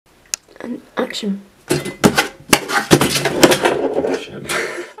And action.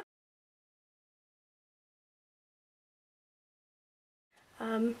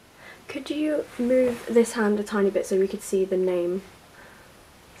 Could you move this hand a tiny bit so we could see the name?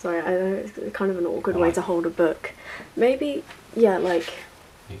 Sorry, I know it's kind of an awkward way to hold a book. Maybe, yeah, like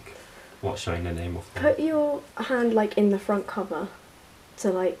what's showing the name of the... Put your hand like in the front cover.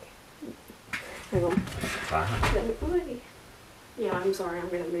 So like, hang on. Yeah, I'm sorry, I'm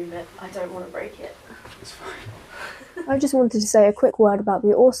going to move it. I don't want to break it. It's fine. I just wanted to say a quick word about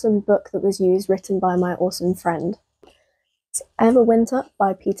the awesome book that was used, written by my awesome friend. It's Everwinter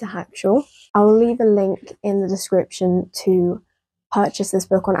by Peter Hackshaw. I will leave a link in the description to purchase this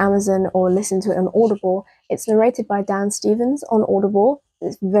book on Amazon or listen to it on Audible. It's narrated by Dan Stevens on Audible.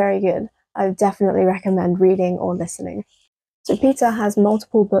 It's very good. I would definitely recommend reading or listening. So Peter has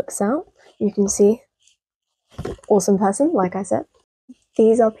multiple books out. You can see. Awesome person, like I said.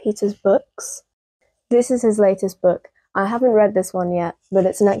 These are Peter's books. This is his latest book. I haven't read this one yet, but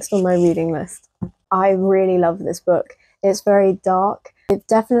it's next on my reading list. I really love this book. It's very dark. It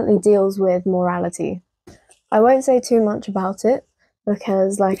definitely deals with morality. I won't say too much about it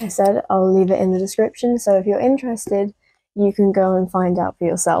because, like I said, I'll leave it in the description. So if you're interested, you can go and find out for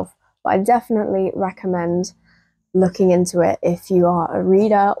yourself. But I definitely recommend looking into it if you are a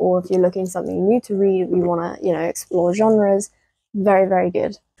reader or if you're looking something new to read, you want to, explore genres. Very, very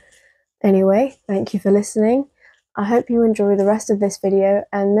good. Anyway, thank you for listening. I hope you enjoy the rest of this video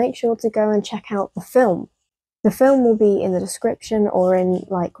and make sure to go and check out the film. The film will be in the description or in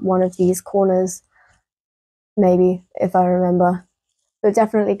like one of these corners, maybe, if I remember. But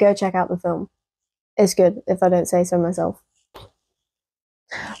definitely go check out the film. It's good if I don't say so myself.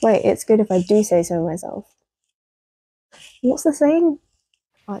 Wait, it's good if I do say so myself. What's the saying?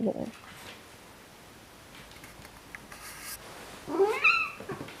 I don't know.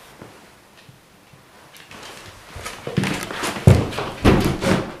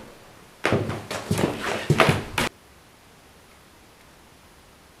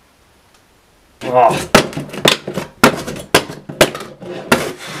 Oh.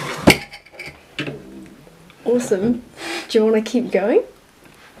 Awesome. Do you want to keep going?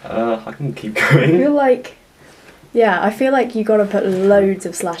 I can keep going. I feel like, yeah, I feel like you got to put loads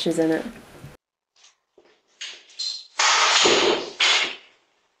of slashes in it.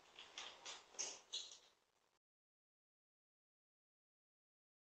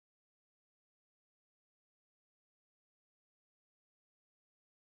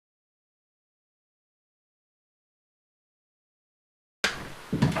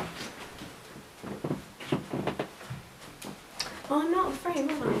 Oh, I'm not afraid, am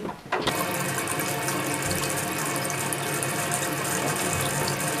I?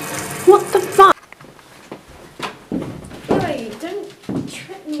 What the fuck? Wait, don't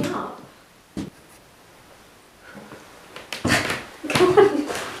trip me up. Come on.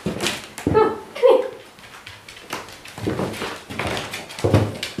 Come on, come here.